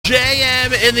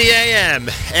in the AM,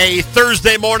 a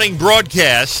Thursday morning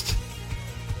broadcast,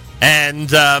 and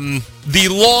the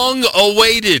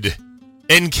long-awaited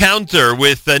encounter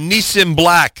with Nissim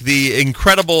Black, the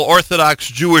incredible Orthodox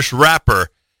Jewish rapper,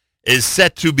 is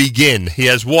set to begin. He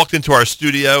has walked into our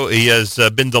studio. He has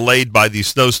been delayed by the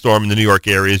snowstorm in the New York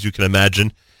area, as you can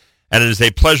imagine, and it is a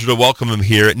pleasure to welcome him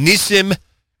here. Nissim,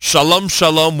 shalom,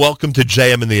 shalom. Welcome to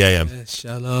JM in the AM. Yes,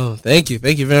 shalom. Thank you.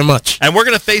 Thank you very much. And we're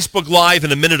going to Facebook Live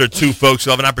in a minute or two, folks.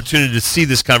 You'll have an opportunity to see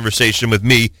this conversation with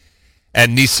me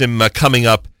and Nissim coming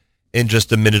up in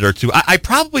just a minute or two. I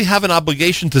probably have an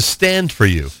obligation to stand for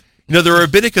you. You know, there are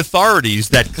rabbinic authorities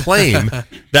that claim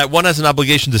that one has an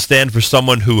obligation to stand for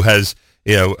someone who has,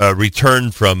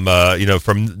 returned from,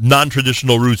 from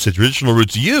non-traditional roots to traditional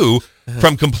roots. You,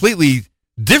 from completely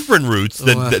different roots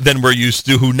than we're used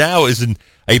to, who now is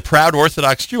a proud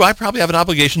Orthodox Jew. I probably have an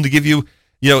obligation to give you,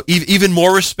 even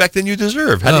more respect than you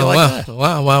deserve. How do you like that?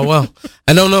 Wow.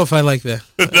 I don't know if I like that.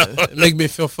 It make me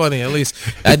feel funny, at least.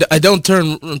 I don't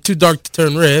turn too dark to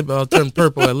turn red, but I'll turn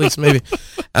purple at least, maybe.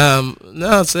 No,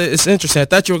 it's interesting. I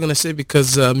thought you were going to say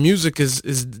because music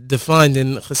is defined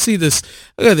in Hasidus.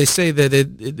 They say that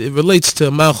it relates to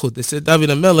Malchut. They said David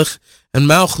HaMelech and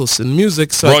Malchus in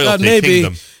music. So Royalty, I thought maybe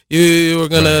kingdom. You were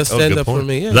going to stand up point. for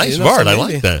me. Yeah, nice word. I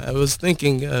like that. I was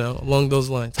thinking along those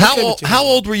lines. How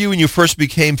old were you when you first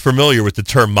became familiar with the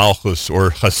term Malchus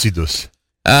or Hasidus?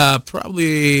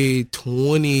 Probably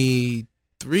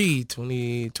 23,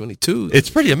 22. It's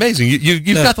pretty amazing. You've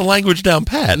got the language down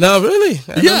pat. No, really?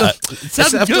 It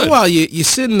sounds after good. a while, you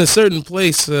sit in a certain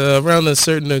place around a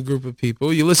certain group of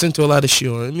people. You listen to a lot of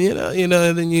shiurim,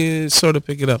 and then you sort of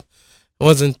pick it up.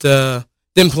 I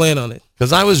didn't plan on it.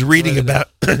 Because I was reading about,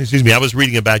 I was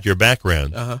reading about your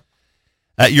background.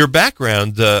 Your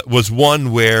background was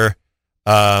one where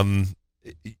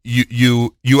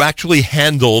you actually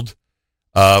handled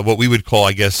what we would call,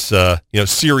 I guess,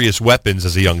 serious weapons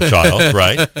as a young child,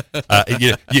 right?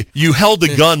 You held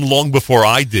a gun long before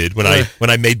I did when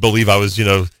I made believe I was,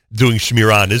 doing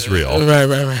Shmirah in Israel.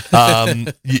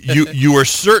 Right. You were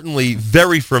certainly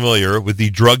very familiar with the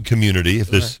drug community,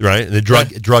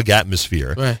 the drug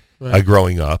atmosphere. Right.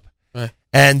 Growing up. Right.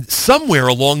 And somewhere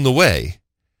along the way,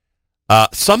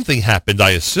 something happened,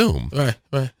 I assume,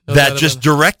 that just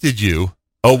directed you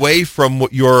away from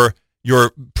what your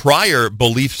prior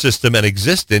belief system and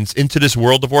existence into this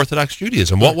world of Orthodox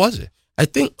Judaism. What was it? I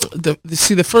think,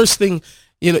 the first thing,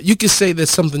 you could say that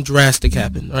something drastic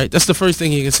happened, right? That's the first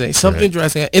thing you can say. Something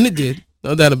drastic, and it did,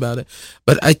 no doubt about it.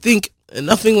 But I think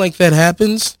nothing like that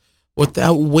happens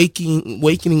without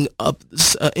waking up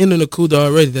in an akuda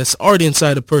already. That's already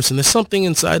inside a person. There's something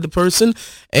inside the person,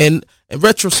 and in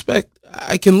retrospect,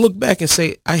 I can look back and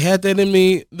say I had that in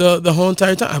me the whole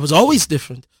entire time. I was always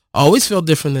different. I always felt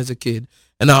different as a kid,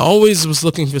 and I always was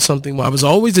looking for something more. I was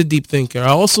always a deep thinker.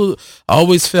 I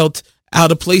always felt out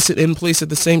of place and in place at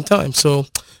the same time. So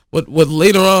what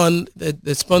later on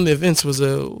that spun the events was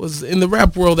in the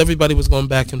rap world, everybody was going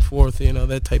back and forth,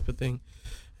 that type of thing.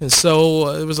 And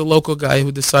so there was a local guy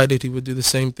who decided he would do the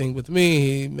same thing with me.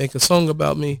 He'd make a song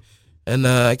about me. And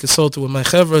I consulted with my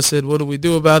chevra, said, what do we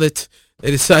do about it?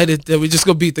 They decided that we just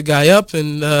go beat the guy up,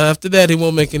 and after that, he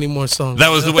won't make any more songs.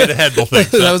 That was the way to handle things.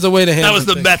 That was the way to handle things.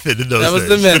 That was the method in those days. That was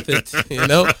the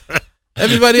method,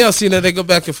 Everybody else, they go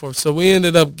back and forth. So we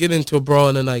ended up getting into a brawl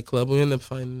in a nightclub. We ended up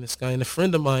finding this guy, and a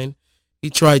friend of mine, he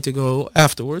tried to go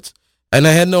afterwards. And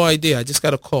I had no idea. I just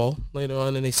got a call later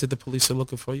on, and they said the police are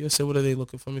looking for you. I said, what are they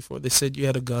looking for me for? They said you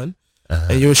had a gun,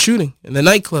 and you were shooting in the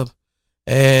nightclub.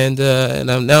 And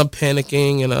I'm now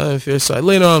panicking, and I'm fear. So I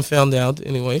later on found out,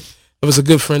 anyway, it was a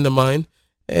good friend of mine.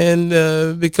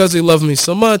 And because he loved me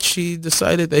so much, he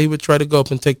decided that he would try to go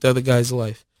up and take the other guy's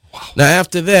life. Wow. Now,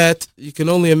 after that, you can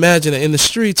only imagine in the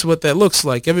streets what that looks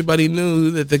like. Everybody knew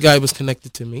that the guy was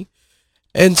connected to me.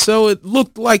 And so it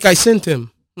looked like I sent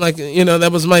him. Like, that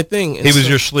was my thing. And he was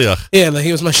your shliach. Yeah,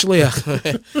 he was my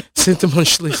shliach. Sent him on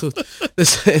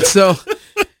shlichut. And so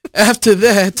after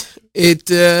that,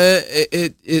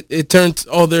 it turned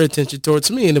all their attention towards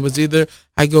me. And it was either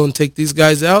I go and take these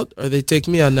guys out or they take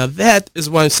me out. Now, that is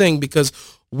what I'm saying, because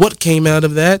what came out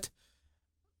of that,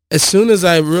 as soon as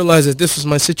I realized that this was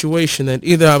my situation, that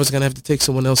either I was going to have to take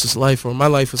someone else's life or my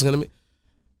life was going to be,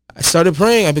 I started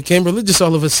praying. I became religious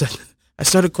all of a sudden. I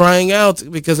started crying out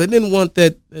because I didn't want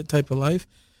that type of life.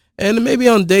 And maybe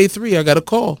on day 3, I got a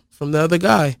call from the other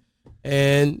guy.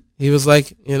 And he was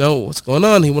like, what's going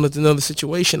on? He wanted to know the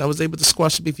situation. I was able to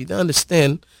squash the beef. You don't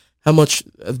understand how much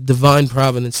divine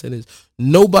providence it is.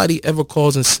 Nobody ever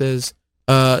calls and says,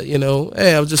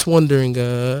 hey, I was just wondering,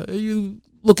 are you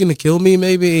looking to kill me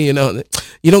maybe? You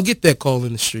don't get that call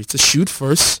in the streets. It's shoot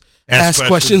first. ask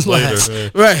questions last.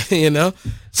 later. Right, you know.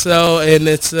 So, and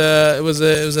it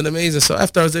was an amazing. So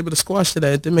after I was able to squash that, I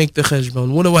had to make the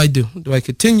cheshbon. What do I do? Do I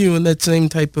continue in that same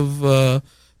type of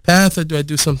path, or do I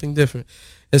do something different?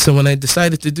 And so when I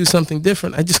decided to do something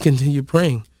different, I just continued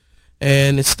praying,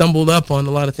 and it stumbled up on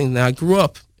a lot of things. Now I grew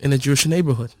up in a Jewish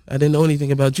neighborhood. I didn't know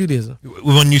anything about Judaism.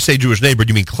 When you say Jewish neighborhood,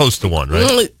 you mean close to one,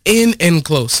 right? In and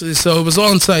close. So it was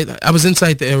all inside. I was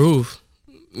inside the Eruv.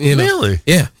 You know? Really?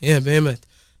 Yeah, Behemoth.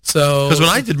 So because when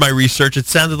I did my research, it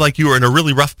sounded like you were in a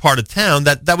really rough part of town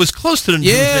that was close to the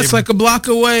yeah, it's like a block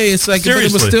away. It's like but it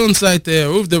was Seriously? still inside there.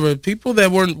 Ooh, there were people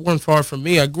that weren't far from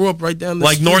me. I grew up right down the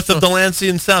like street north of from- Delancey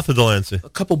and south of Delancey. a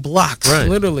couple blocks, Right.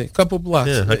 literally a couple blocks.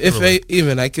 Yeah, I can if relate.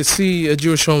 even I could see a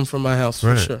Jewish home from my house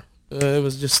for Right. sure. It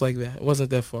was just like that. It wasn't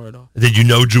that far at all. Did you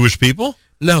know Jewish people?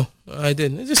 No, I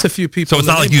didn't. It's just a few people. So it's in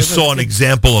the not like you neighborhood. saw an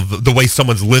example of the way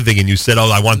someone's living and you said, "Oh,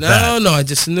 I want that." No, I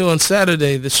just knew on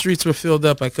Saturday the streets were filled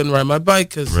up. I couldn't ride my bike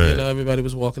because Right. everybody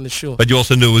was walking to shul. But you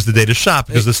also knew it was the day to shop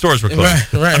because the stores were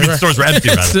closed. Right, I mean, the right. stores were empty,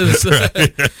 rather.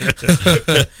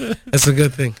 That's a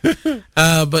good thing.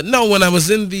 But no, when I was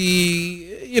in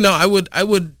the, I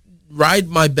would ride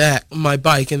my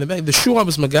bike in the back. The shul I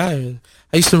was Magai.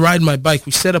 I used to ride my bike.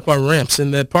 We set up our ramps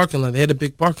in the parking lot. They had a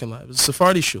big parking lot. It was a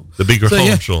Sephardi shul. The bigger So,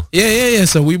 home shul. Yeah.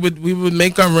 So we would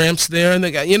make our ramps there, and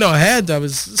I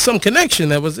was some connection.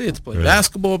 That was it. To play Right.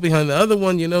 basketball behind the other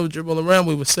one, dribble around.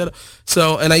 We would set up.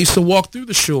 So, and I used to walk through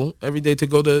the shul every day to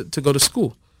go to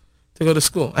school.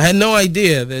 I had no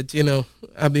idea that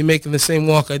I'd be making the same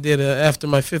walk I did after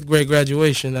my 5th grade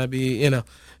graduation. I'd be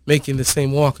making the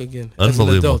same walk again as an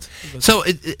Unbelievable. adult. So,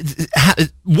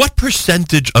 what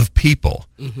percentage of people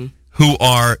who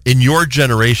are in your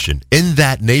generation in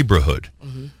that neighborhood,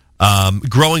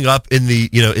 growing up in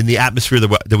the atmosphere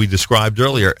that we described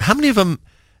earlier, how many of them,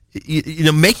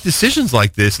 make decisions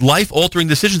like this, life-altering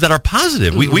decisions that are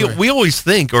positive? We always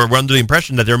think, or we're under the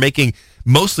impression that they're making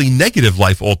mostly negative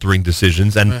life-altering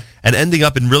decisions and ending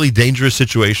up in really dangerous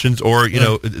situations, or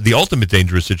the ultimate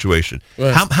dangerous situation.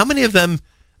 Right. How many of them?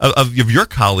 Of your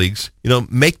colleagues,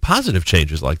 make positive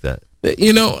changes like that?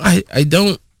 I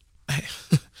don't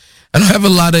have a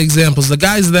lot of examples. The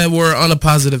guys that were on a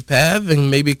positive path and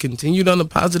maybe continued on a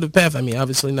positive path, I mean,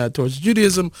 obviously not towards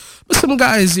Judaism, but some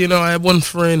guys, I had one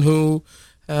friend who,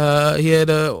 he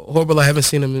had a horrible, I haven't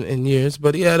seen him in years,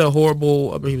 but he had a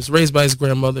horrible, he was raised by his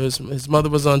grandmother. His mother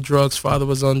was on drugs, father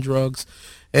was on drugs.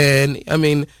 And, I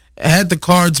mean, had the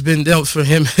cards been dealt for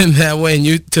him in that way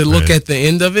and to look at the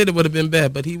end of it, it would have been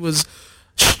bad. But he was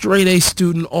straight A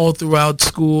student all throughout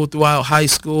school, throughout high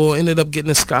school, ended up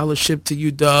getting a scholarship to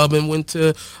UW and went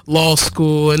to law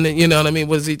school. And you know what I mean?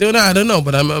 Was he doing? I don't know,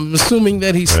 but I'm assuming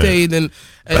that he stayed.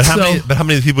 But how many of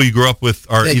the people you grew up with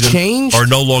are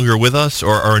no longer with us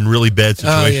or are in really bad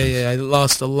situations? Oh, yeah. I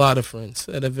lost a lot of friends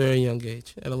at a very young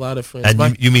age. I had a lot of friends.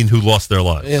 And you mean who lost their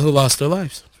lives? Yeah, who lost their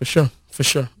lives, for sure.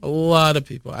 A lot of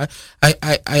people. I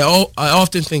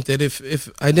often think that if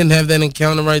I didn't have that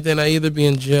encounter right then, I'd either be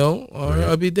in jail or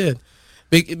I'd be dead.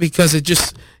 Because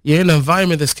you're in an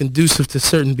environment that's conducive to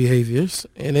certain behaviors,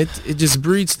 and it just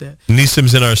breeds that.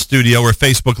 Nisim's in our studio. We're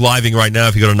Facebook Living right now.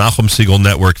 If you go to Nachum Segal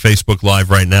Network, Facebook Live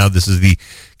right now, this is the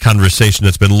conversation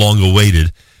that's been long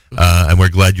awaited. And we're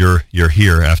glad you're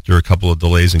here after a couple of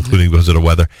delays, including because of the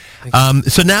weather.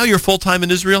 So now you're full-time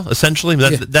in Israel, essentially?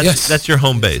 That's your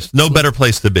home base. No better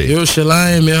place to be.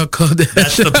 Yerushalayim, Yer Kodesh.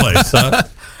 That's the place, huh?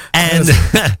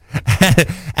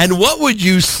 And what would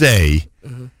you say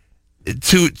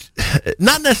to,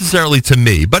 not necessarily to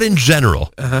me, but in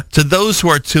general, to those who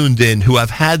are tuned in who have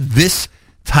had this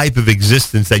type of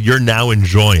existence that you're now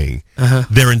enjoying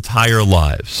their entire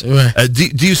lives? Right.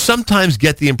 Do you sometimes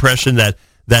get the impression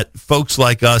that folks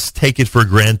like us take it for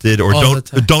granted or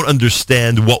don't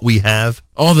understand what we have?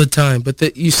 All the time.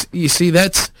 But you see,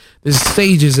 there's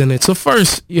stages in it. So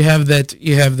first you have that,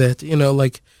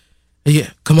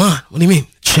 yeah, come on. What do you mean?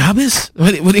 Shabbos?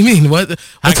 What do you mean? What's the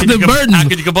burden? How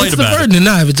could you complain about it? What's the burden?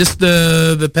 No, but just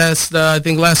the past, I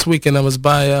think last weekend I was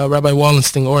by Rabbi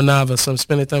Wallenstein or Nava, so I'm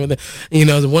spending time with them.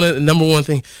 The number one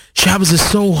thing, Shabbos is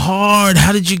so hard.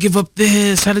 How did you give up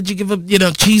this? How did you give up,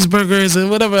 cheeseburgers and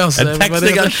whatever else? And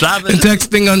texting on Shabbos. And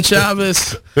texting on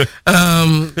Shabbos.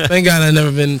 Thank God I've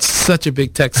never been such a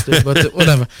big texter, but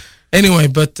whatever. Anyway,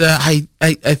 but I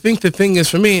think the thing is,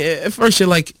 for me, at first you're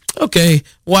like, okay,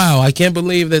 wow, I can't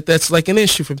believe that's like an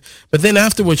issue for me. But then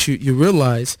afterwards you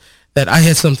realize that I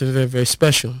had something very, very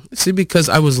special. See, because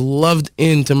I was loved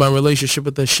into my relationship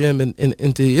with Hashem and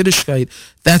into Yiddishkeit,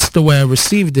 that's the way I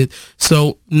received it.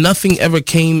 So nothing ever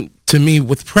came to me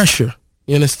with pressure.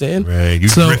 You understand? Right. You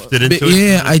drifted into it?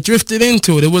 Yeah, I drifted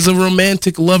into it. It was a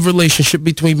romantic love relationship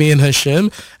between me and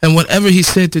Hashem. And whatever he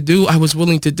said to do, I was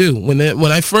willing to do. When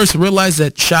I first realized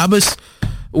that Shabbos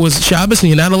was Shabbos and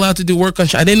you're not allowed to do work on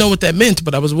Shabbos, I didn't know what that meant,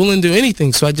 but I was willing to do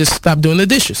anything. So I just stopped doing the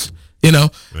dishes. You know,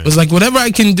 It was like whatever I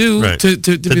can do to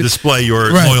display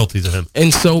your loyalty to him.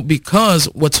 And so because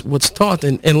what's taught,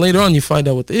 and later on you find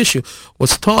out what the issue,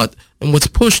 what's taught and what's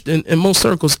pushed in most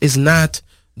circles is not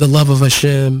the love of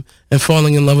Hashem and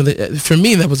falling in love with it. For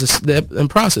me, that was a step and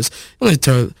process.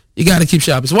 You got to keep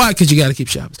Shabbos. Why? Because you got to keep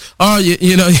Shabbos. Or,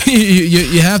 you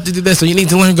have to do that. So you need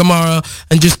to learn Gemara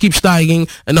and just keep steiging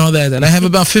and all that. And I have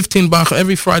about 15 bach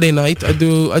every Friday night. I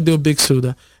do a big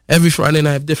Suda. Every Friday night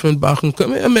I have different Bachim,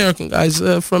 American guys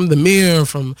from the Mir,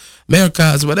 from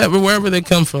Merkaz, wherever they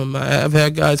come from. I've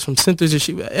had guys from Centers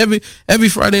Yeshiva. Every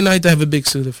Friday night I have a big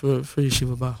Suda for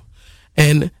Yeshiva Bach.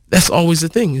 And that's always the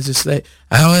thing. It's just like,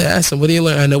 I always ask them, what do you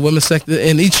learn? I know what Masechta,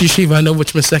 and each yeshiva, I know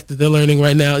which Masechta they're learning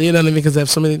right now. You know what I mean? Because I have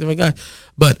so many different guys.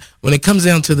 But when it comes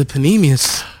down to the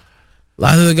Panemius, a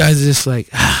lot of the guys are just like,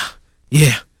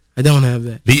 yeah, I don't have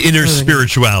that. The inner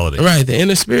spirituality. Right, the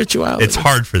inner spirituality. It's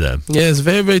hard for them. Yeah, it's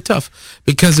very, very tough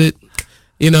because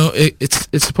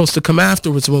it's supposed to come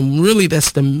afterwards when really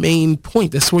that's the main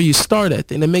point. That's where you start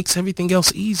at, and it makes everything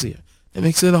else easier. It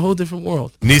makes it a whole different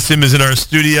world. Nissim is in our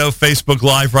studio, Facebook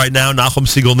Live right now, Nachum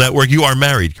Segal Network. You are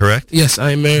married, correct? Yes,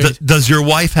 I am married. Does your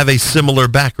wife have a similar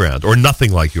background or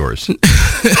nothing like yours?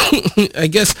 I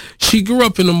guess she grew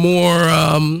up in a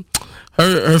more...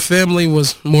 Her family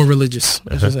was more religious,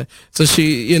 I should say. So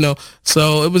she,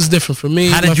 so it was different for me.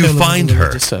 How did you find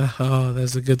her? Oh,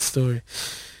 that's a good story.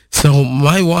 So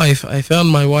I found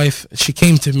my wife. She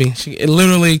came to me. She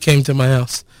literally came to my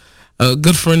house. A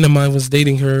good friend of mine was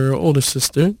dating her older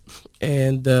sister,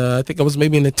 and I think I was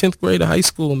maybe in the 10th grade of high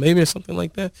school, maybe or something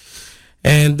like that.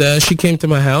 And she came to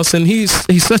my house, and he's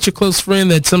such a close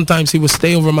friend that sometimes he would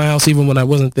stay over my house even when I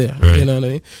wasn't there. Right. You know what I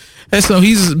mean? And so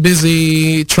he's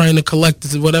busy trying to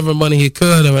collect whatever money he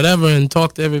could or whatever and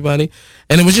talk to everybody.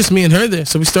 And it was just me and her there.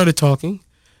 So we started talking,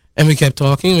 and we kept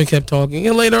talking.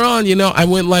 And later on, I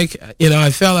went I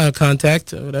fell out of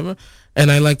contact or whatever. And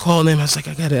I called him. I was like,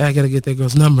 I gotta get that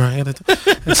girl's number.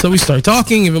 And so we started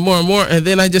talking even more and more. And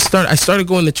then I started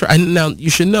going to church. Now you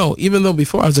should know, even though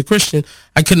before I was a Christian,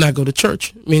 I could not go to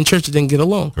church. Me and church didn't get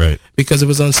along, right? Because it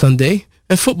was on Sunday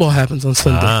and football happens on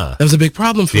Sunday. That was a big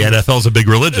problem for me. The NFL's a big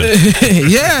religion.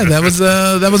 Yeah,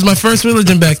 that was my first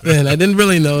religion back then. I didn't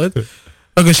really know it.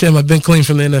 Baruch Hashem, I've been clean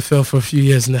from the NFL for a few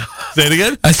years now. Say it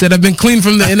again? I said I've been clean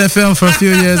from the NFL for a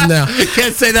few years now. You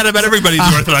can't say that about everybody in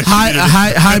the Orthodox community.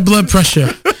 High blood pressure.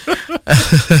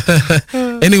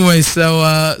 Anyway, so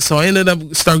I ended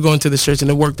up start going to the church,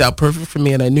 and it worked out perfect for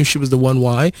me. And I knew she was the one.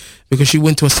 Why? Because she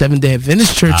went to a Seventh-day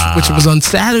Adventist church, which was on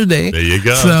Saturday. There you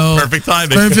go. So perfect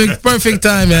timing. Perfect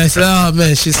timing. I said, oh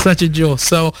man, she's such a jewel.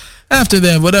 So after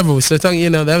that, whatever we started talking,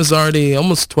 that was already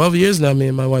almost 12 years now. Me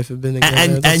and my wife have been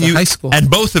together. And you, high school. And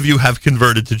both of you have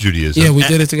converted to Judaism. Yeah, we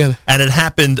did it together. And it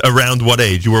happened around what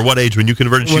age? You were what age when you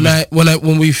converted?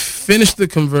 When we finished the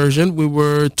conversion, we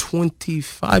were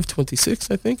 25, 26,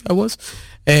 I think I was.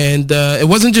 And it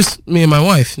wasn't just me and my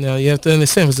wife. Now, you have to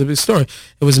understand, it was a big story.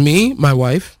 It was me, my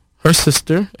wife, her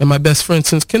sister, and my best friend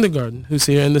since kindergarten, who's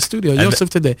here in the studio,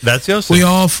 Yosef today. That's Yosef. We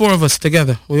all, four of us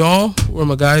together. We all were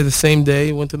my guy the same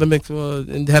day, went to the mikvah,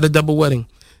 and had a double wedding.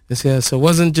 So it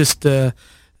wasn't just, it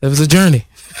was a journey.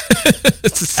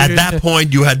 At that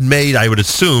point, you had made, I would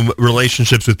assume,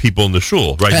 relationships with people in the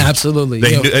shul, right? Absolutely. We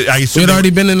had already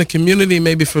been in the community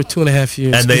maybe for 2.5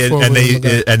 years.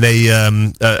 And they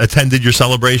attended your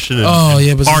celebration and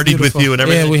partied beautiful. with you and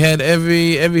everything. Yeah, we had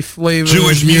every flavor.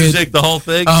 Jewish music, the whole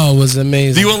thing. Oh, it was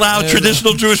amazing. Do you allow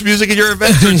traditional Jewish music at your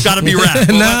events, or it's got to be rap?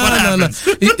 No.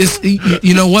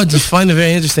 You know what? Just find it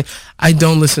very interesting. I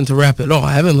don't listen to rap at all.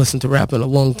 I haven't listened to rap in a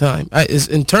long time.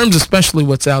 In terms, especially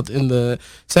what's out in the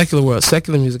secular world,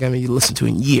 secular music, you listen to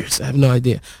in years. I have no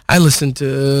idea. I listen to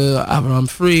Avraham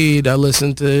Fried. I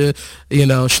listen to,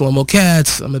 Shlomo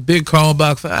Katz. I'm a big Karl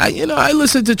Bach fan. I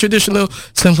listen to traditional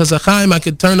Simchas HaChaim. I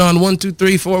could turn on 1, 2,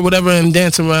 3, 4, whatever, and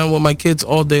dance around with my kids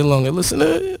all day long. I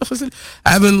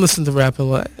haven't listened to rap in a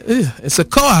while. It's a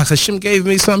koach. Hashem gave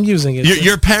me, so I'm using it.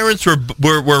 Your parents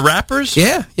were rappers?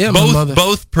 Yeah, my mother.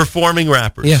 Both performing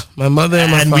rappers? Yeah, my mother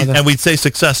and my father. And we'd say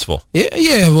successful?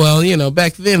 Yeah, well,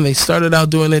 back then they started out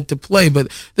doing it to play, but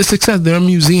the success, there are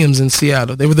museums in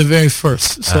Seattle. They were the very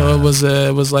first. So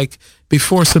it was like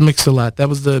before Mix-a-Lot. That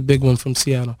was the big one from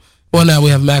Seattle. Well, now we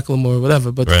have Macklemore or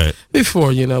whatever, but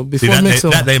before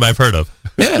Mix-a-Lot. That name I've heard of.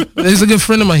 Yeah, he's a good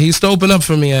friend of mine. He used to open up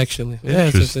for me, actually.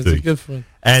 Yeah, it's a good friend.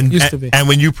 And used to be. And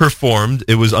when you performed,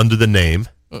 it was under the name?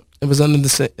 It was under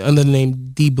the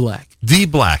name D Black. D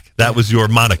Black. That was your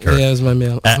moniker. Yeah, that was my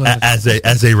moniker.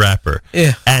 As a rapper.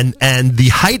 Yeah. And the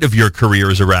height of your career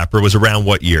as a rapper was around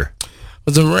what year? It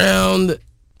was around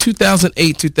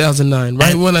 2008, 2009,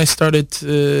 right when I started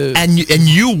to... And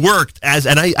you worked as...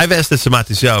 And I've asked this to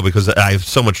Matisyahu because I have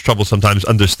so much trouble sometimes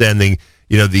understanding,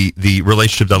 the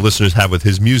relationship that listeners have with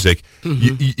his music.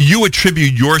 Mm-hmm. You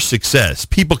attribute your success.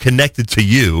 People connected to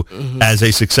you as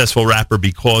a successful rapper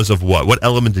because of what? What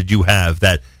element did you have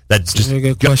that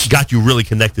just got you really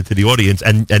connected to the audience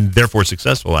and therefore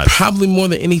successful at it? Probably more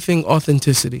than anything,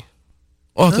 authenticity.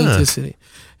 Authenticity.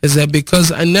 Is that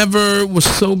because I never was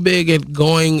so big at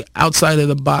going outside of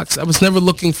the box. I was never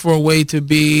looking for a way to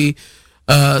be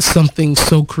something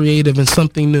so creative and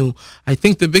something new. I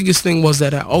think the biggest thing was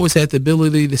that I always had the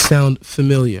ability to sound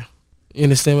familiar. You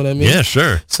understand what I mean? Yeah,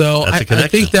 sure. So I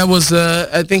think that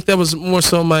was more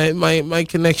so my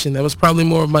connection. That was probably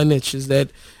more of my niche, is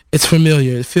that it's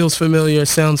familiar. It feels familiar, it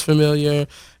sounds familiar,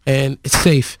 and it's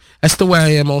safe. That's the way I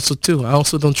am also, too. I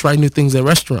also don't try new things at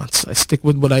restaurants. I stick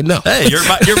with what I know. Hey, you're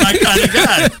my kind of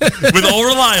guy. With all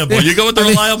reliable. You go with the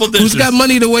reliable dishes. Who's got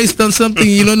money to waste on something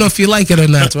you don't know if you like it or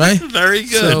not, right? Very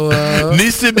good. So,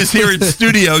 Nissim is here in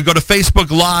studio. Go to Facebook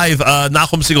Live,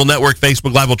 Nachum Segal Network,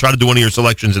 Facebook Live. We'll try to do one of your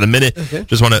selections in a minute. Okay.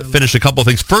 Just want to finish a couple of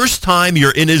things. First time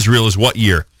you're in Israel is what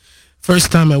year?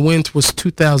 First time I went was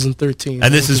 2013.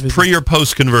 And this is pre or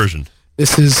post conversion?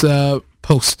 This is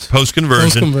post. Post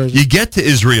conversion. You get to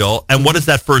Israel, and what is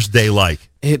that first day like?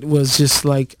 It was just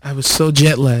like I was so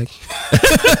jet lagged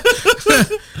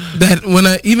that when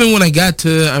I got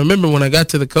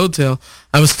to the Kotel,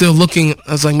 I was still looking.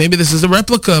 I was like, maybe this is a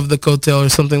replica of the Kotel or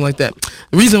something like that.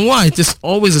 The reason why, it just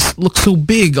always looks so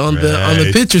big on the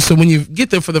picture. So when you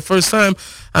get there for the first time,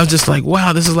 I was just like,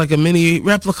 wow, this is like a mini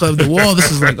replica of the wall.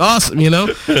 This is like awesome, And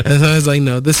so I was like,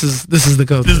 no, this is the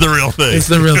Kotel. This is the real thing. It's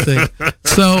the real thing.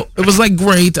 So it was like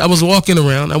great. I was walking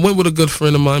around. I went with a good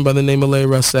friend of mine by the name of Larry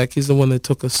Rasak. He's the one that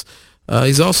took us. He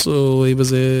went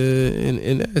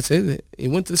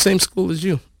to the same school as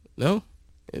you. No?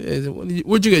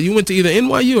 Where'd you go? You went to either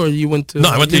NYU or you went to... No,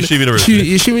 I went to Yeshiva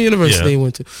University. Yeshiva University you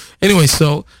went to. Anyway,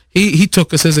 so he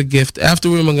took us as a gift. After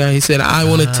we were he said, I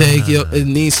want to take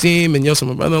Nissim and Yosef,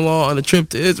 my brother-in-law, on a trip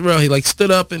to Israel. He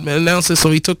stood up and announced it, so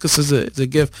he took us as a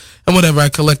gift. And whatever, I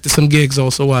collected some gigs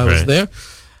also while I was there.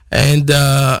 And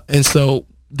so...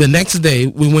 The next day,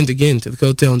 we went again to the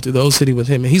Kotel and to the old city with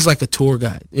him, and he's like a tour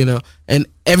guide, and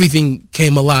everything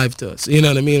came alive to us, you know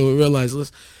what I mean? We realized,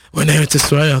 we're there to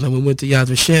Israel, and we went to Yad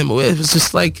Vashem. It was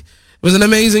just like, it was an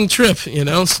amazing trip,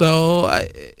 so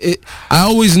I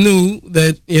always knew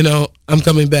that, I'm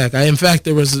coming back. In fact,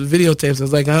 there was videotapes. I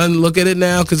was like, hon, look at it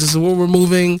now, because this is where we're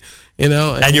moving,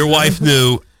 And your wife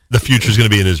knew the future's going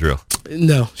to be in Israel.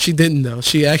 No, she didn't know.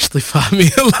 She actually fought me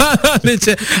a lot on it.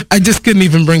 I just couldn't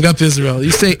even bring up Israel.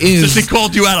 You say is. So she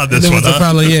called you out on this one, was the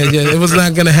problem. Yeah. It was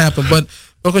not going to happen. But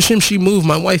Baruch Hashem, she moved.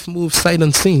 My wife moved sight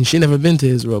unseen. She never been to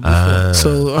Israel before.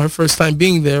 So her first time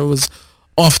being there was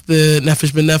off the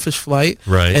Nefesh B'Nefesh flight.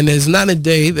 Right. And there's not a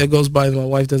day that goes by that my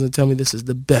wife doesn't tell me this is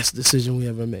the best decision we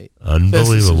ever made.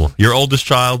 Unbelievable. Your oldest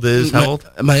child is how old?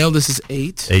 My eldest is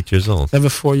 8. 8 years old. I have a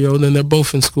 4-year-old, and they're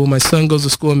both in school. My son goes to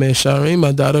school in Meir Sharim.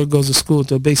 My daughter goes to school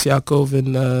to Beis Yaakov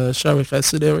in Shari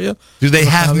Chesed area. Do they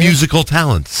have musical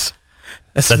talents?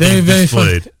 That's very, very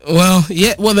fun. Well,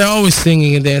 yeah. Well, they're always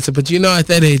singing and dancing, but at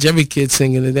that age, every kid's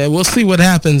singing and dancing. We'll see what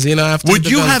happens. After. Would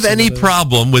you have any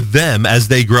problem with them as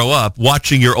they grow up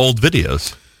watching your old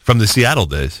videos from the Seattle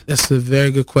days? That's a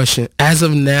very good question. As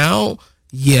of now,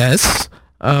 yes.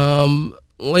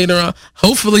 Later on,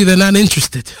 hopefully they're not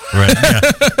interested. Right. Yeah.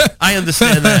 I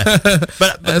understand that.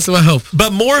 But that's my hope.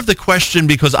 But more of the question,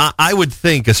 because I would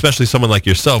think, especially someone like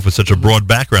yourself with such a broad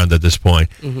background at this point,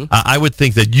 I would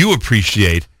think that you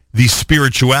appreciate the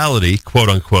spirituality, quote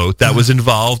unquote, that was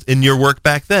involved in your work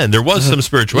back then. There was some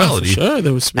spirituality. Yeah, for sure,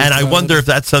 there was spirituality. And I wonder if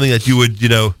that's something that you would,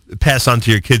 pass on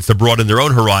to your kids to broaden their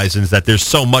own horizons, that there's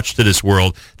so much to this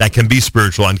world that can be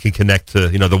spiritual and can connect to,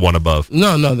 the one above.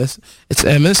 No, it's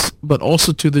emes, but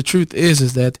also to the truth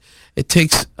is that it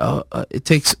takes a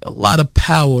lot of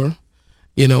power,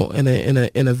 in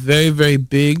a very, very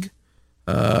big,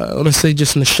 I want to say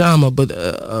just neshama, but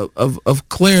of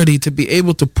clarity to be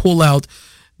able to pull out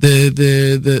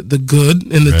the good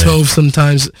and the tov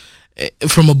sometimes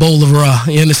from a bowl of raw.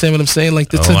 You understand what I'm saying? Like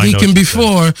the tzaddikim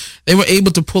before, they were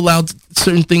able to pull out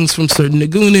certain things from certain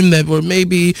nigunim that were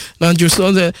maybe non-Jewish.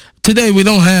 today we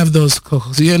don't have those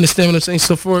co-hosts. You understand what I'm saying?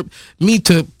 So for me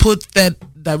to put that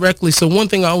directly, so one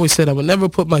thing I always said, I would never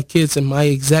put my kids in my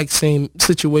exact same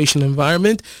situation,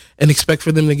 environment, and expect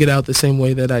for them to get out the same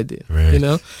way that I did. Right. You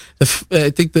know, I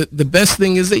think the best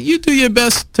thing is that you do your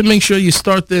best to make sure you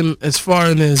start them as far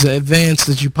and as advanced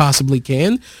as you possibly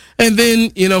can, and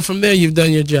then from there you've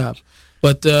done your job.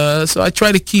 But so I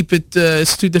try to keep it.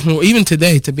 It's two different. Even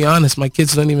today, to be honest, my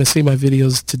kids don't even see my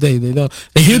videos today. They don't.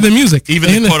 They hear the music.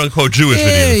 Even the quote unquote Jewish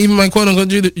videos. Yeah, even my quote unquote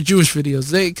Jewish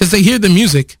videos. Because they hear the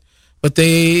music, but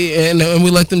and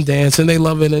we let them dance and they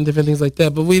love it and different things like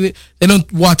that. But they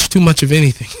don't watch too much of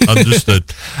anything. Understood.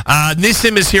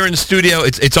 Nissim is here in the studio.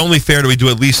 It's only fair that we do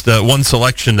at least one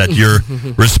selection that you're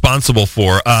responsible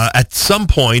for. At some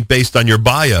point, based on your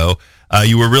bio.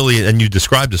 You were really, and you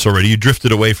described this already, you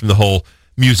drifted away from the whole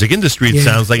music industry, it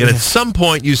sounds like. And at some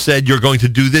point you said you're going to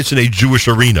do this in a Jewish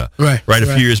arena. Right, a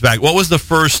few years back. What was the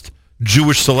first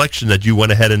Jewish selection that you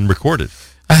went ahead and recorded?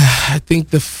 I think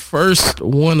the first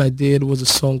one I did was a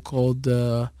song called,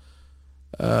 the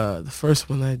first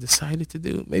one I decided to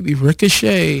do, maybe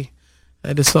Ricochet. I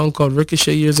had a song called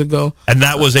Ricochet years ago. And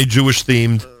that was a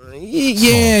Jewish-themed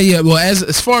song. Well,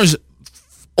 as far as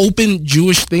open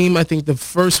Jewish theme, I think the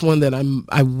first one that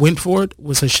I went for it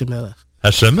was Hashem Melech.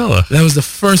 Hashem Melech. That was the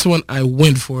first one I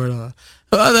went for it on.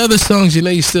 The other songs,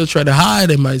 you still try to hide.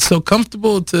 Am I so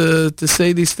comfortable to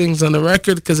say these things on the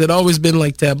record? Because it always been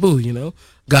like taboo,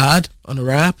 God on the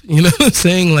rap, what I'm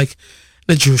saying? Like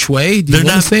the Jewish way. Do you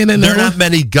want to say that? There are not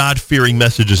many God-fearing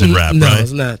messages in rap, no, right?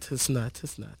 No, it's not.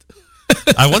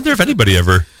 I wonder if anybody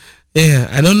ever... Yeah,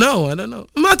 I don't know.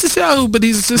 I'm not to say who, but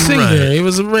he's a singer. Right. He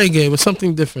was a reggae. It was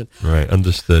something different. Right,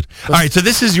 understood. All right, so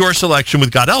this is your selection with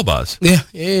Gad Elbaz.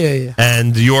 Yeah.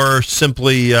 And you're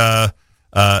simply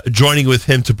joining with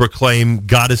him to proclaim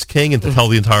God is King and to tell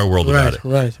the entire world about it.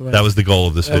 Right. That was the goal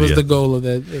of this video. That was the goal of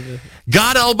that.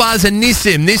 Gad Elbaz and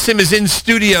Nissim. Nissim is in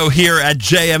studio here at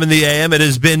JM in the AM. It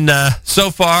has been, so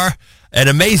far, an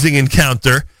amazing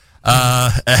encounter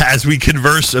as we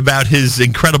converse about his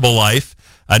incredible life.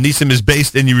 Nissim is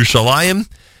based in Yerushalayim,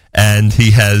 and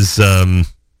he has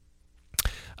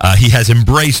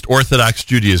embraced Orthodox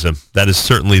Judaism. That is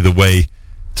certainly the way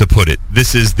to put it.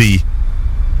 This is the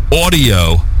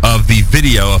audio of the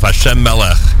video of Hashem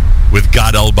Melech with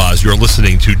Gad Elbaz. You're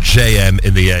listening to JM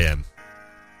in the AM.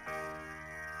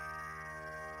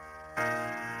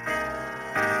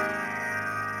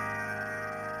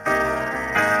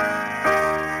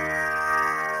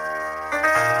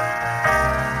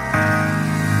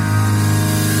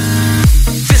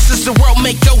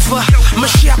 Makeover,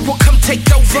 Mashiach will come take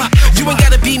over. You ain't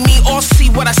gotta be me or see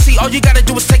what I see. All you gotta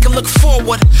do is take a look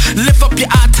forward. Lift up your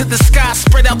eye to the sky,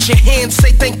 spread out your hands,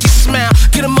 say thank you, smile.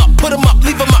 Get 'em up, put 'em up,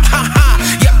 leave 'em up, ha ha.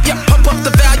 Yep, pump up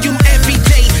the volume every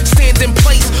day. Stand in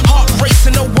place, heart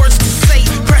racing, no words to say.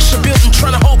 Pressure building,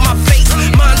 trying to hold my face.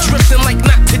 Mind drifting like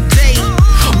not today.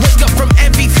 Wake up from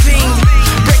everything.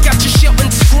 Break out your shell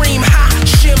and scream, Ha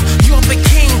Shem, you're the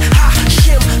king. Ha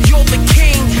Shem, you're the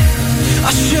king.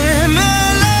 Hashem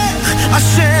Melech,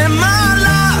 Hashem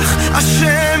Malach,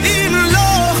 Hashem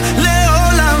Imloch,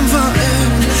 Leolam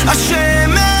Va'ed. Hashem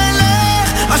Melech,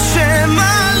 Hashem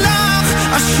Malach,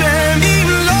 Hashem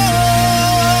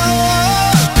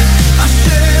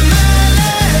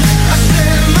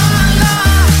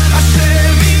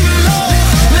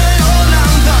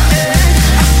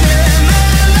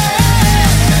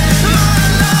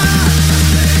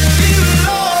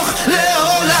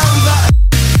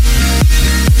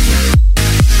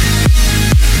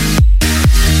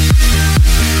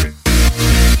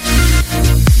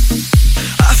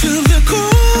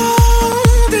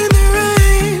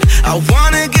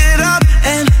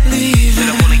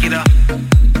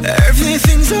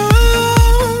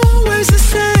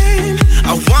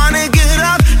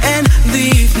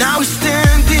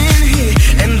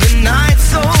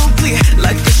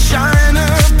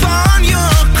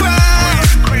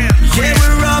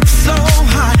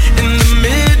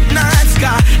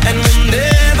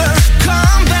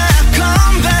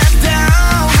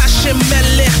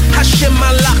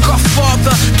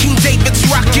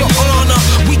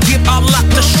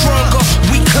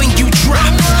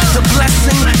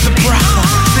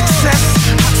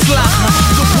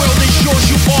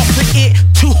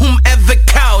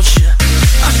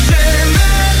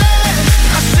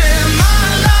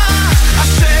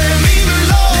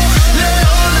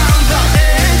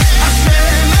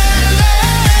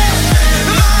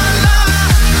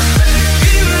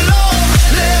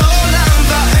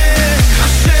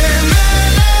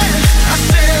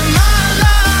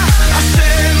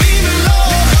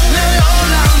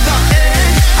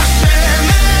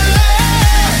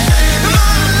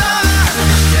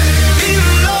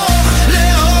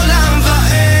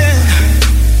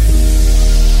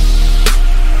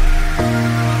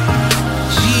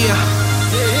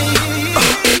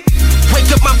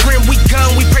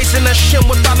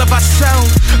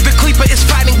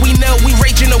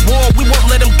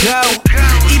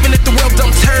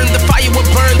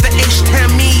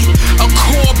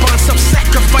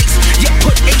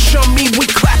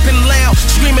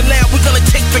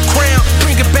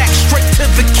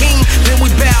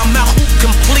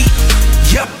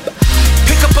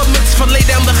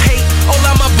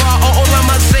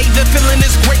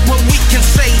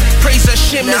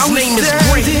fame is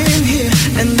great. Standing here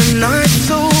and the night's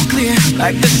so clear,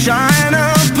 like the shine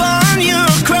upon your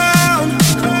crown.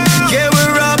 Yeah,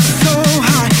 we're up so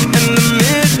high in the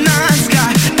midnight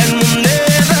sky, and we'll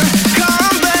never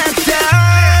come back down.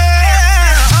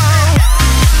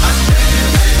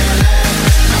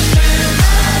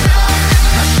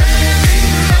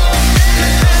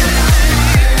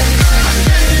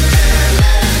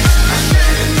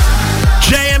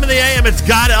 JM in the AM, it's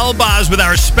God Elbaz with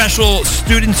our special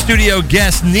student studio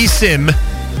guest, Nissim,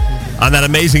 on that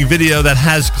amazing video that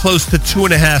has close to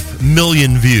 2.5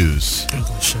 million views.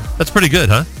 That's pretty good,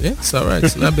 huh? Yeah, it's all right.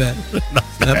 It's not bad. Not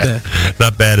bad.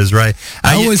 Not bad is right.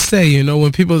 I always say,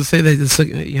 when people say that, it's,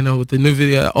 with the new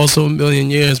video, also a million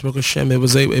years, Baruch Hashem,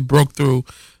 it broke through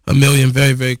 1 million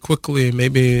very, very quickly,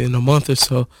 maybe in a month or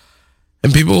so.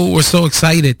 And people were so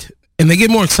excited. And they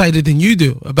get more excited than you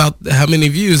do about how many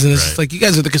views. And it's just like, you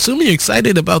guys are the consumer, you're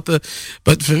excited about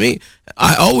but for me,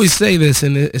 I always say this,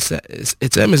 and it's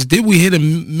Amos, did we hit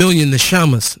 1 million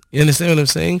neshamas? You understand what I'm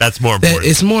saying? That's more important.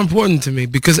 It's more important to me,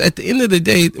 because at the end of the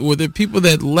day, were there people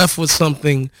that left with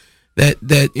something that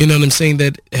you know what I'm saying,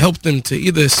 that helped them to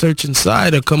either search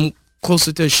inside or come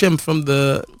closer to Hashem from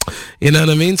the, you know what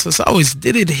I mean? So it's always,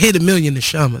 did it hit 1 million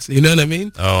neshamas? You know what I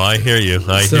mean? Oh, I hear you.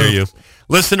 I hear you.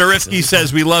 Listener Rifki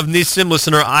says, we love Nissim.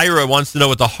 Listener Ira wants to know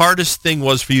what the hardest thing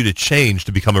was for you to change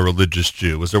to become a religious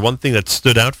Jew. Was there one thing that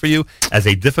stood out for you as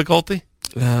a difficulty?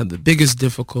 The biggest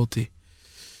difficulty.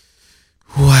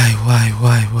 Why?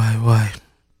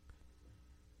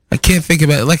 I can't think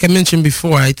about it. Like I mentioned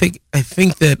before, I think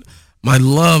that my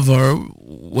love, or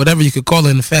whatever you could call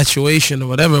it, infatuation, or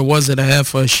whatever it was that I had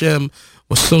for Hashem,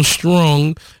 was so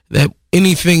strong that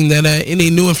any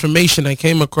new information I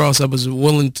came across, I was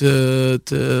willing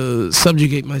to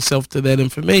subjugate myself to that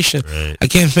information. Right. I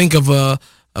can't think of a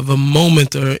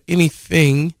moment or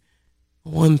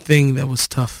one thing that was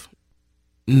tough.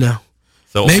 No.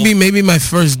 So Maybe my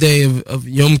first day of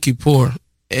Yom Kippur,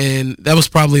 and that was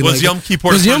probably Yom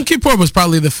Kippur. Yom Kippur was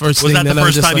probably the first thing. Was that the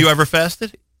first time you you ever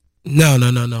fasted? No.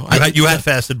 You had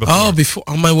fasted before. Oh, before,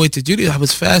 on my way to Judaism, I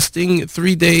was fasting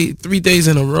 3 days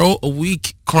in a row, a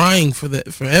week, crying for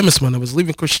Amos. When I was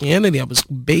leaving Christianity, I was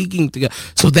begging to go.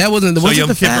 So that wasn't the. So Yom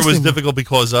the Kippur was fasting. difficult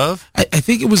because of? I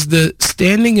think it was the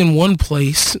standing in one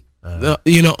place,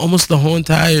 almost the whole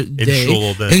entire day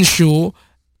in shul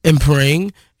and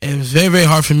praying. And it was very, very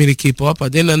hard for me to keep up. I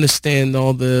didn't understand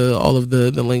all of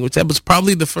the language. That was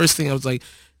probably the first thing I was like,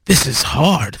 this is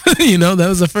hard. That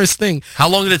was the first thing. How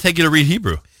long did it take you to read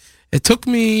Hebrew? It took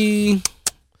me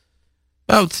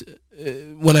about,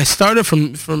 when I started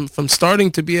from starting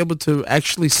to be able to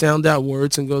actually sound out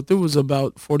words and go through, was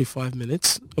about 45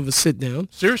 minutes of a sit down.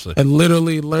 Seriously? And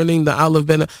literally learning the Aleph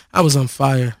Ben. I was on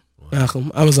fire.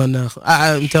 Nachum. I was on Nachum.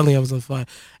 I'm telling you, I was on fire.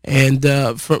 And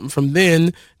from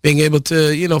then, being able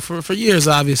to, for years,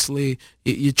 obviously,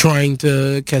 you're trying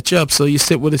to catch up. So you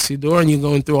sit with a Siddur and you're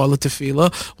going through all the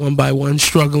tefillah, one by one,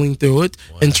 struggling through it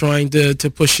and trying to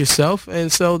push yourself. And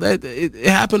so that it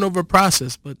happened over a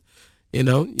process. But, you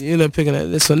end up picking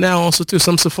at this. So now also, too,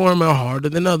 some Sephorim are harder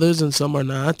than others and some are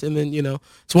not. And then,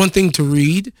 it's one thing to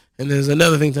read, and there's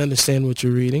another thing to understand what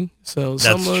you're reading. So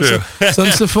That's true. Some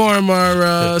Sephorim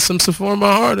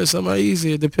are harder, some are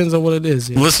easier. It depends on what it is.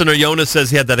 Yeah. Listener Jonas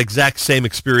says he had that exact same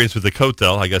experience with the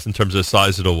Kotel, I guess, in terms of the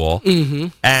size of the wall. Mm-hmm.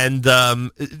 And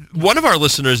one of our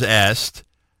listeners asked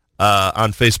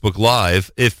on Facebook Live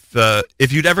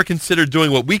if you'd ever consider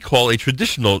doing what we call a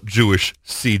traditional Jewish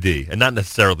CD, and not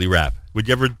necessarily rap. Would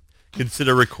you ever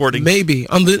consider recording? Maybe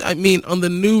on the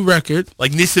new record,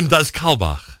 like Nissim does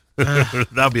Kalbach.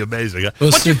 That'd be amazing. We'll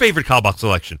What's see. your favorite Kalbach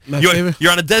selection? My favorite?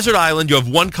 You're on a desert island. You have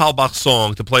one Kalbach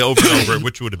song to play over and over.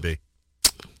 Which would it be?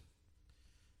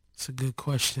 It's a good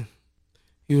question.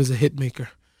 He was a hit maker.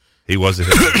 He was a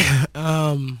hit.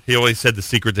 He always said the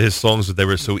secret to his songs was they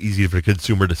were so easy for a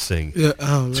consumer to sing. Yeah,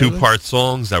 really? 2-part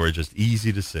songs that were just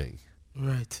easy to sing.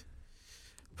 Right.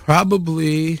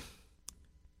 Probably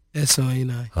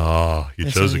S.O.A.9. Oh,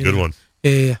 you chose a good one.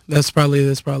 Yeah. That's probably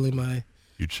my.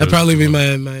 That'd probably be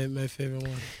my favorite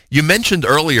one. You mentioned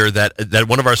earlier that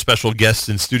one of our special guests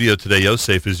in studio today,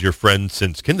 Yosef, is your friend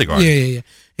since kindergarten. Yeah.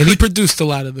 And he produced a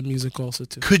lot of the music also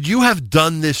too. Could you have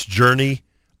done this journey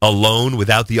alone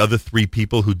without the other 3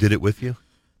 people who did it with you?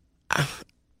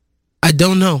 I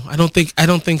don't know. I don't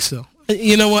think so.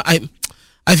 You know what?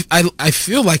 I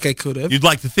feel like I could have. You'd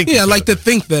like to think. Yeah, I like to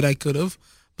think that I could have,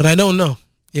 but I don't know.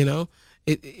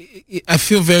 I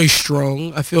feel very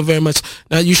strong. I feel very much.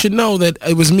 Now, you should know that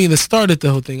it was me that started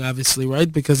the whole thing, obviously,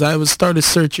 right? Because I started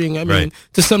searching. I mean, Right.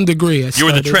 to some degree. You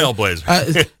were the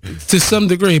trailblazer. To some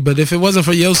degree, but if it wasn't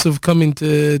for Yosef coming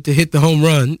to hit the home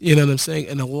run, you know what I'm saying,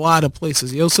 in a lot of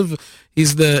places. Yosef,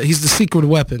 he's the secret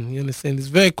weapon, you understand? He's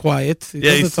very quiet. He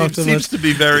Yeah, he doesn't talk too seems much. to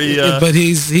be very... But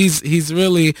he's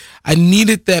really, I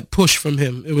needed that push from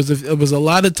him. It was a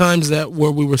lot of times that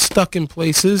where we were stuck in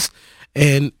places,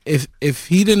 and if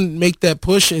he didn't make that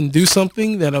push and do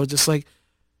something, that I was just like,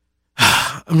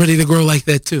 I'm ready to grow like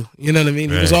that too. You know what I mean?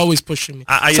 He was Right. always pushing me.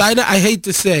 I hate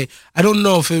to say, I don't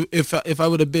know if I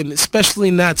would have been, especially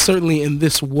not certainly in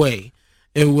this way,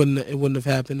 it wouldn't have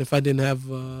happened if I didn't have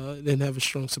a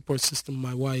strong support system.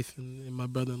 My wife and my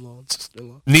brother-in-law and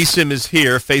sister-in-law. Nissim is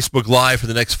here, Facebook Live for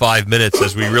the next 5 minutes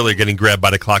as we really are getting grabbed by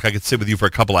the clock. I could sit with you for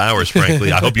a couple of hours,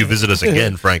 frankly. I hope you visit us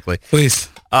again, frankly. Please.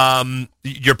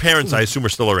 Your parents, I assume, are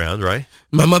still around, right?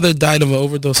 My mother died of an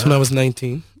overdose when I was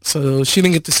 19, so she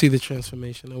didn't get to see the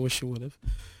transformation. I wish she would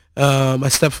have. My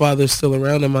stepfather is still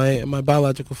around, and my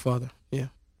biological father. Yeah.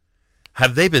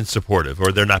 Have they been supportive,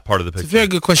 or they're not part of the It's a picture? very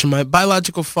good question. My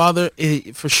biological father,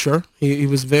 for sure, he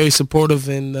was very supportive,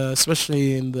 and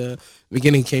especially in the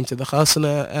beginning, came to the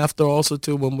chasana. After also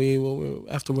too, when we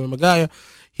were Magaya,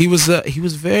 he was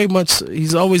very much.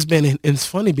 He's always been, and it's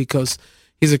funny because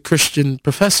he's a Christian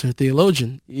professor,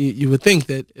 theologian. You would think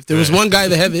that if there was one guy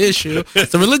that had the issue,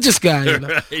 it's a religious guy. You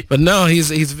know? Right. But no, he's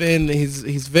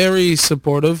very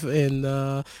supportive, and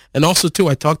also too,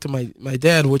 I talked to my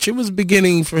dad, which it was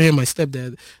beginning for him. My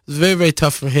stepdad, it was very, very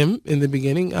tough for him in the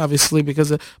beginning, obviously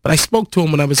but I spoke to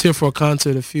him when I was here for a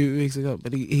concert a few weeks ago.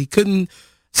 But he couldn't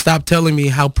stop telling me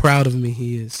how proud of me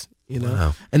he is. You know,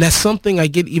 Wow. and that's something I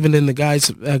get even in the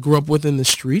guys I grew up with in the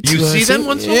streets. You know what see I'm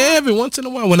them saying? once in a while? Yeah, every once in a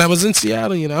while. When I was in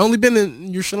Seattle, you know, I only been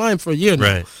in Yerushalayim for a year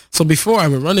now. Right. So before, I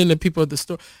would run into people at the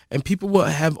store, and people would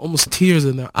have almost tears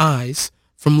in their eyes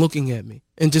from looking at me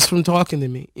and just from talking to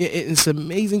me. It's an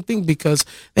amazing thing because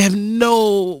they have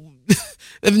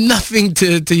they have nothing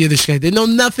to Yiddishkeit. They know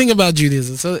nothing about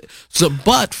Judaism.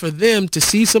 But for them to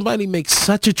see somebody make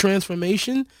such a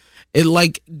transformation, it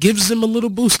like gives them a little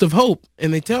boost of hope.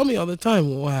 And they tell me all the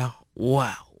time, wow,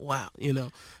 you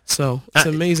know. So it's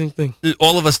an amazing thing.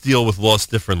 All of us deal with loss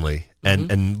differently,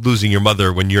 and losing your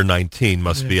mother when you're 19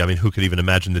 must be, I mean, who could even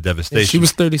imagine the devastation? And she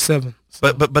was 37.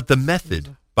 So, But the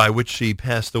method by which she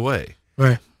passed away,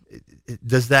 right.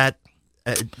 does that,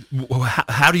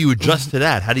 how do you adjust to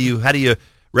that? How do you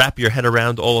wrap your head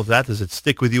around all of that? Does it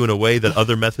stick with you in a way that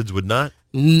other methods would not?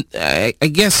 I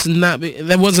guess not.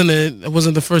 That wasn't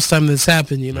the first time this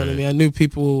happened. You know what I mean? I knew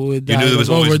people would die there was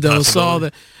of always a overdose. All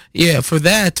possibility? that. Yeah,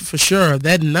 for sure.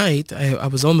 That night, I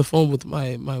was on the phone with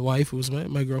my wife, who was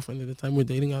my girlfriend at the time. We're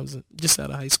dating. I was just out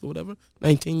of high school, whatever,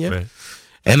 19 yet. Right.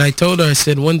 And I told her, I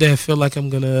said, one day I feel like I'm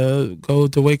gonna go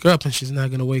to wake her up, and she's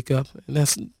not gonna wake up. And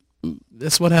that's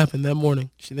what happened that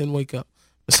morning. She didn't wake up.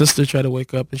 My sister tried to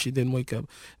wake up, and she didn't wake up.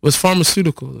 It was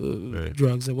pharmaceutical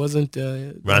drugs. It wasn't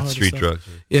Not street stuff. drugs.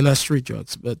 Yeah, not street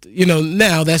drugs. But, you know,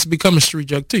 now that's become a street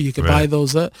drug, too. You can buy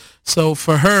those up. So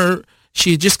for her,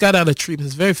 she had just got out of treatment.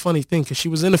 It's a very funny thing because she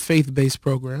was in a faith-based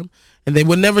program, and they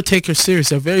would never take her serious.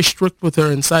 They're very strict with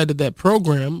her inside of that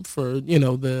program for, you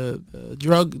know, the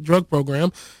drug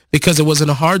program because it wasn't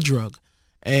a hard drug.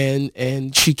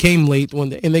 And she came late one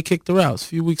day, and they kicked her out. A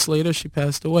few weeks later, she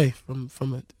passed away from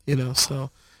it, you know.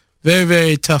 So very,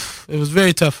 very tough. It was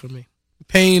very tough for me.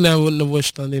 Pain I wouldn't have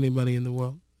wished on anybody in the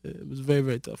world. It was very,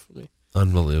 very tough for me.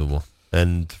 Unbelievable.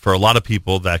 And for a lot of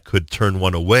people, that could turn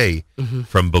one away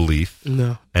from belief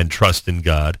and trust in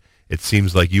God. It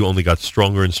seems like you only got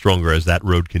stronger and stronger as that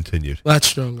road continued. A lot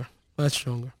stronger. We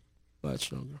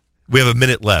have a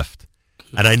minute left.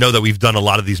 And I know that we've done a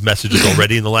lot of these messages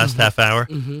already in the last half hour.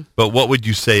 But what would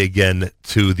you say again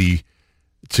to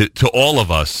to all of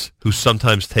us who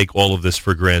sometimes take all of this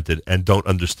for granted and don't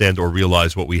understand or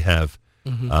realize what we have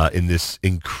in this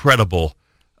incredible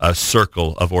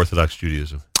circle of Orthodox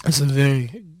Judaism? That's a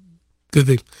very good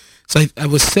thing. So I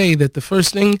would say that the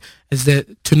first thing is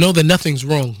that to know that nothing's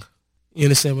wrong. You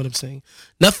understand what I'm saying?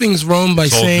 Nothing's wrong by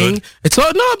It's all saying good. it's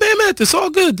all no, man. It's all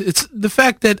good. It's the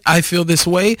fact that I feel this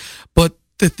way. But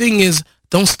the thing is,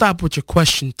 don't stop with your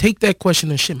question. Take that question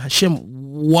to Hashem. Hashem,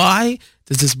 why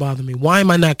does this bother me? Why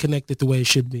am I not connected the way it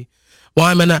should be?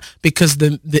 Why am I not? Because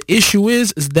the issue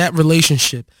is that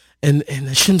relationship. And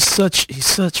Hashem's such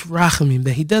rachamim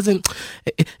that he doesn't,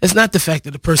 it's not the fact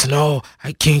that the person,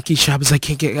 I can't keep Shabbos, I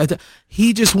can't get,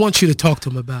 he just wants you to talk to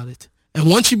him about it. And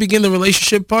once you begin the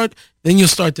relationship part, then you'll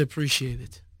start to appreciate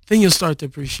it.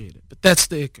 But that's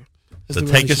the ikr. So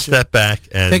take a step back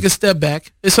and take a step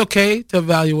back. It's okay to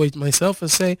evaluate myself and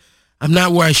say, I'm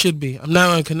not where I should be. I'm not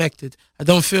unconnected. I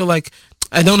don't feel like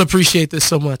I don't appreciate this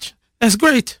so much. That's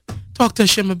great. Talk to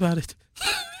Hashem about it.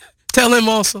 Tell him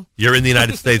also. You're in the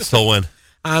United States till when?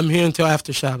 I'm here until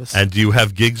after Shabbos. And do you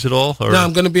have gigs at all? Or? No,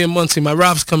 I'm going to be in Muncie. My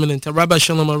Rav's coming in town. Rabbi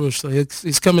Shalom Arush. So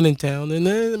he's coming in town.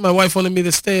 And my wife wanted me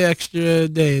to stay extra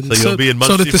day. And so you'll be in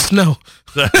Muncie? So that the snow.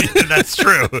 That's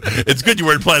true. It's good you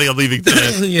weren't planning on leaving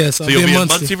today. Yes, so you'll be in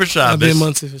Muncie for Shabbos. I'll be in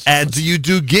Muncie for Shabbos. And do you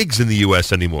do gigs in the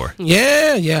U.S. anymore?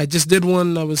 Yeah. I just did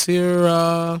one. I was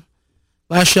here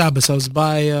last Shabbos. I was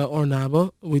by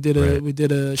Ornaba. We did a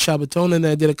Shabbaton, and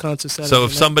I did a concert Saturday. So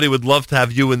if somebody would love to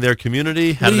have you in their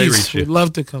community, how do they reach you? We'd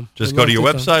love to come. Just go to your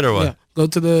website or what? Yeah, go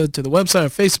to the website or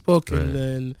Facebook, and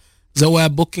then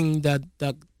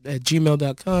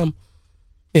zoabooking@gmail.com.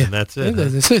 Yeah, and that's it.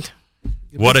 That's it.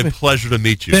 What a pleasure to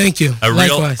meet you. Thank you. A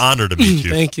Likewise. real honor to meet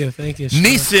you. Thank you.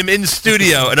 Nisim in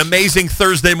studio, an amazing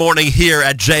Thursday morning here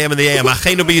at JM in the AM.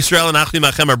 Achenu b'Yisrael and Achim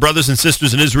Achem, our brothers and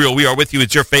sisters in Israel. We are with you.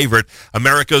 It's your favorite,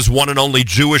 America's one and only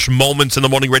Jewish Moments in the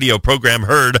Morning radio program,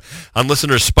 heard on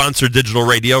listeners-sponsored digital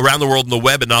radio around the world on the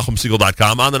web at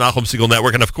NachumSegal.com, on the Nachum Segal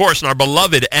Network, and of course on our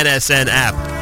beloved NSN app.